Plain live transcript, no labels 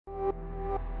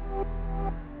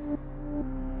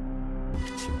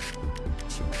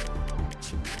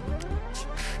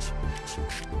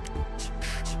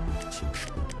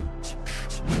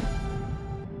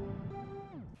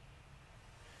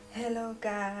Hello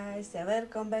guys, and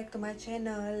welcome back to my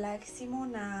channel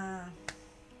LikeSimona.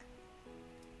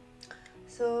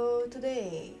 So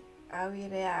today I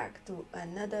will react to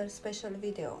another special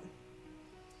video.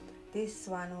 This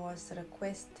one was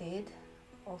requested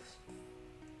of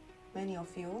many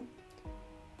of you.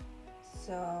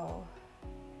 So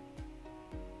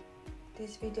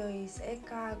this video is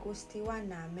Eka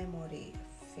Gustiwana MEMORI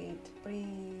feat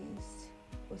Prince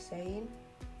Husein,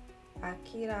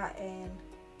 Akira and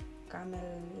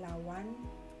Gamelawan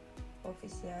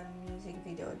official music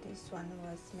video. This one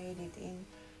was made it in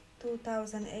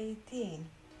 2018.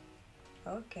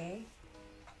 Okay,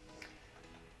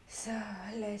 so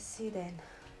let's see then.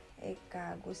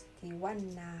 Eka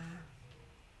Gustiwana.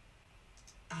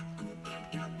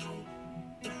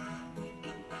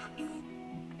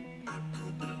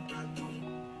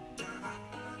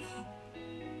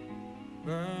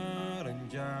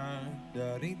 Beranjak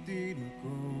dari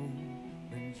tidurku,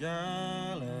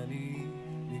 menjalani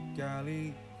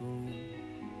lika-liku,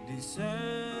 di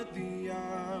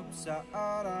setiap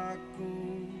saat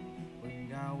aku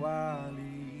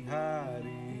mengawali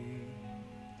hari.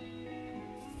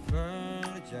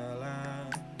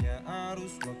 Berjalannya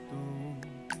arus waktu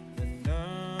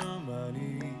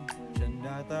menemani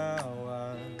canda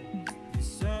tawa, di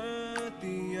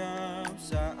setiap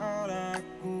saat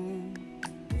aku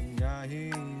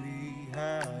mengakhiri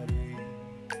hari.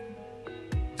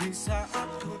 Di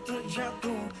saat ku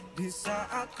terjatuh, di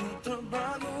saat ku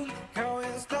terbangun, kau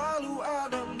yang selalu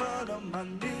ada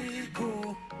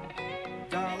menemaniku.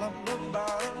 Dalam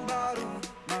lembaran baru,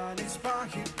 manis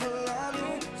pahit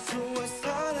berlalu,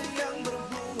 suasana yang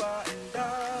berbuah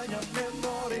indahnya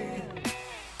memori.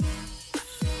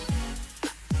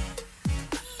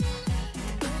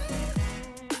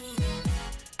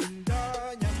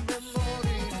 Indahnya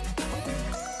memori.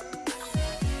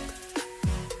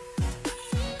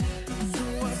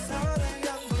 Suasana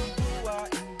yang berbuah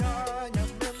indahnya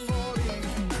memori.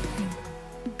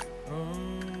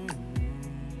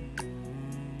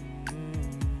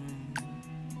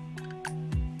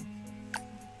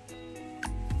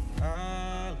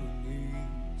 Alungi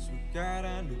suka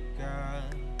dan duka,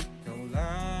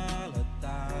 kaulah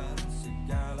letak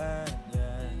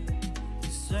segalanya. Di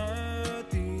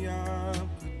setiap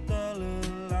ku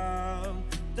terlelap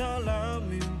dalam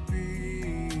mimpi.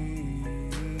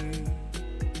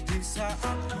 Di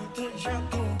saat ku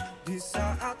terjatuh, di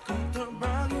saat ku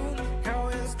terbangun, kau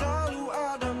yang selalu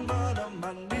ada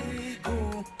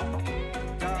menemaniku.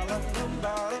 Dalam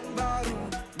lembaran baru,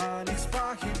 manis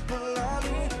pahit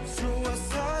berlalu,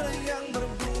 suasana yang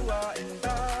berbuah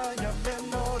indahnya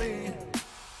memori.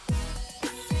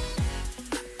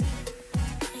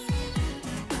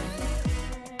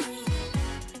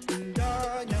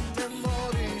 Indahnya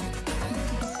memori.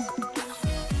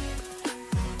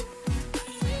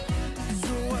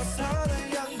 Suasana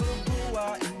yang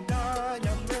berbuah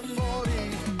indahnya memori.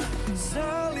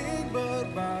 Saling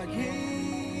berbagi,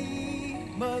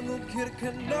 mengukir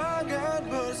kenangan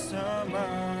bersama.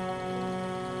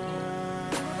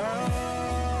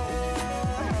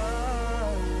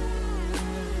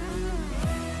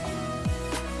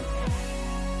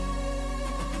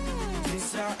 Di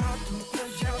saat ku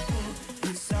terjatuh,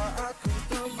 di saat ku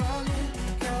terbangun,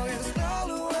 kau yang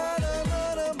selalu ada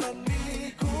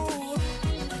menemaniku.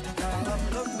 Dalam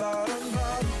lembaran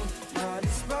baru,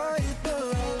 manis pahit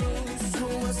berlalu,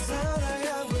 suasana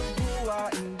yang berbuah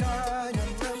indahnya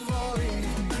memori.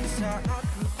 Di saat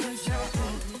ku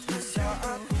terjatuh, di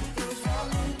saat ku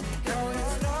terbangun, kau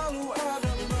yang selalu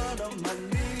ada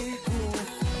menemaniku.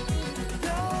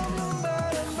 Dalam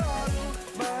lembaran baru,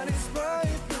 manis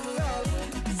pahit berlalu,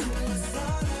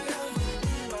 suasana yang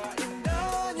berbuah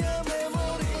indahnya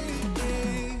memori.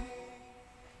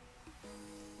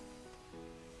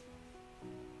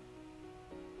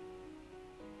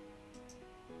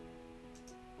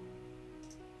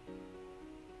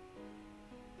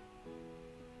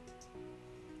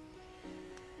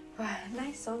 Wow,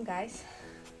 nice song guys.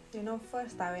 You know,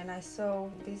 first time when I saw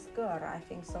this girl, I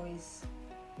think so is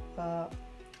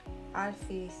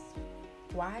Alfie's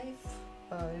wife,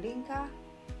 Linka.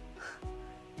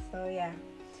 So yeah.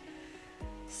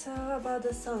 So about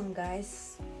the song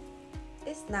guys,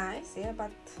 it's nice, yeah,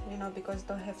 but you know, because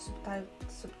don't have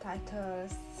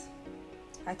subtitles,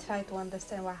 I try to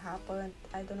understand what happened.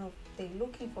 I don't know if they're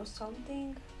looking for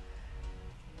something,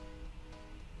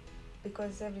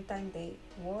 because every time they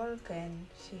walk and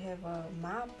she have a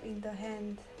map in the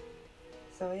hand.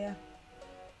 So yeah,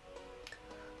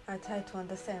 I try to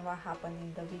understand what happened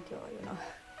in the video, you know.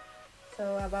 So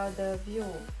So about the view,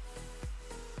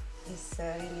 it's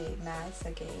really nice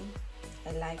again.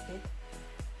 I like it.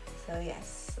 So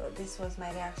yes, so this was my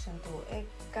reaction to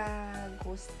Eka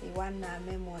Gustiwana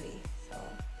MEMORI. So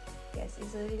yes,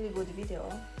 it's a really good video.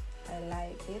 I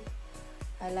like it.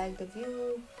 I like the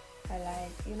view. I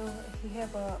like, you know, he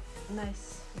have a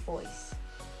nice voice.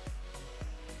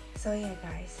 So yeah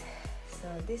guys, so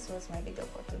this was my video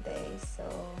for today. So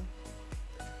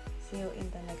see you in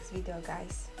the next video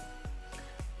guys.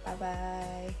 Bye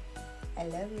bye. I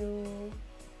love you.